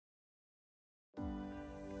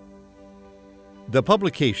The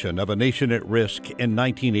publication of A Nation at Risk in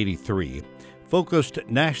 1983 focused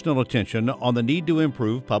national attention on the need to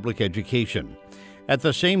improve public education. At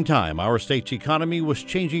the same time, our state's economy was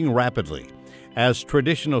changing rapidly as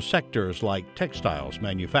traditional sectors like textiles,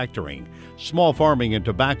 manufacturing, small farming, and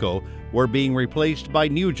tobacco were being replaced by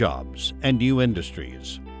new jobs and new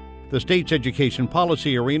industries. The state's education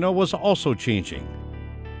policy arena was also changing.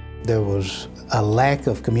 There was a lack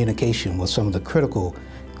of communication with some of the critical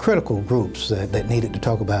groups that needed to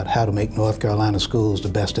talk about how to make North Carolina schools the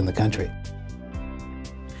best in the country.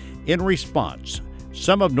 In response,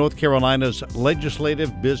 some of North Carolina's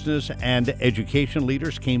legislative, business, and education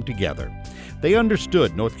leaders came together. They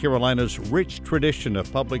understood North Carolina's rich tradition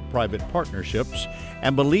of public-private partnerships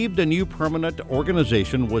and believed a new permanent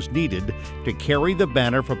organization was needed to carry the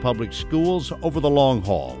banner for public schools over the long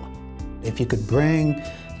haul. If you could bring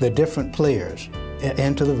the different players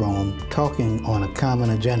into the room talking on a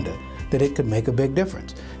common agenda, that it could make a big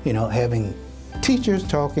difference. You know, having teachers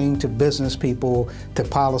talking to business people, to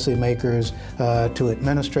policymakers, to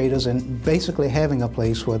administrators, and basically having a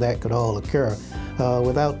place where that could all occur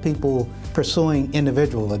without people pursuing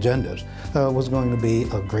individual agendas was going to be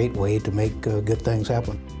a great way to make good things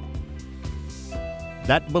happen.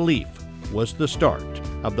 That belief was the start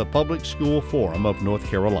of the Public School Forum of North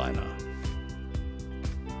Carolina.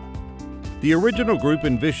 The original group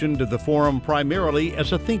envisioned the forum primarily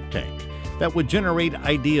as a think tank that would generate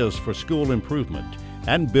ideas for school improvement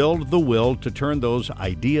and build the will to turn those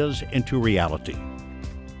ideas into reality.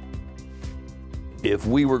 If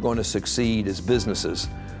we were going to succeed as businesses,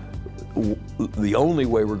 the only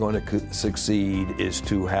way we're going to succeed is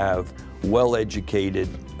to have well-educated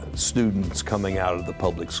students coming out of the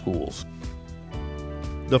public schools.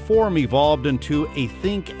 The forum evolved into a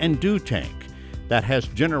think and do tank that has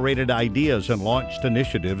generated ideas and launched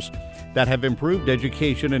initiatives that have improved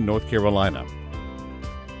education in North Carolina.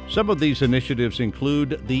 Some of these initiatives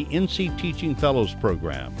include the NC Teaching Fellows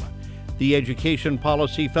Program, the Education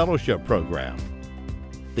Policy Fellowship Program,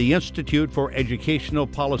 the Institute for Educational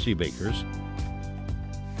Policy Makers,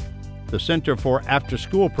 the Center for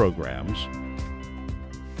After-School Programs,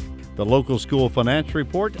 the Local School Finance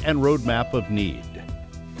Report and Roadmap of Need,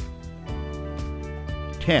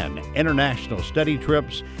 10 international study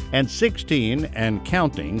trips, and 16, and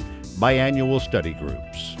counting, biannual study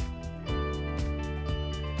groups.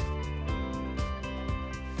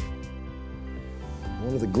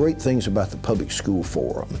 One of the great things about the Public School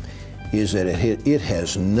Forum is that it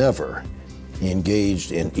has never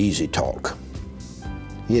engaged in easy talk.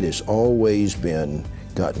 It has always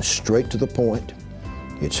gotten straight to the point.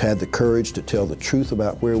 It's had the courage to tell the truth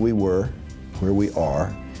about where we were, where we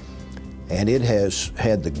are, and it has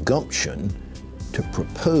had the gumption to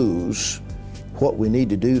propose what we need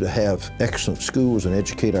to do to have excellent schools and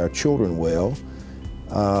educate our children well,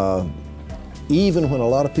 even when a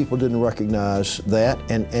lot of people didn't recognize that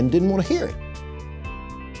and didn't want to hear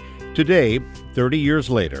it. Today, 30 years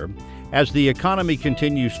later, as the economy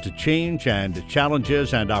continues to change and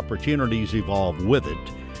challenges and opportunities evolve with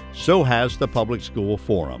it, so has the Public School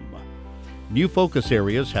Forum. New focus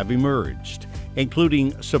areas have emerged,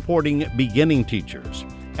 including supporting beginning teachers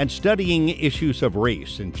and studying issues of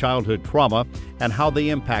race and childhood trauma and how they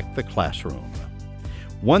impact the classroom.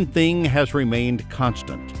 One thing has remained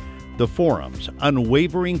constant: the forum's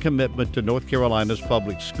unwavering commitment to North Carolina's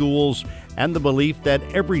public schools and the belief that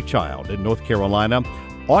every child in North Carolina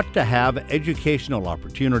ought to have educational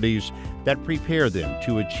opportunities that prepare them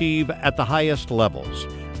to achieve at the highest levels,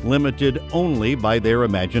 limited only by their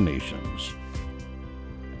imaginations.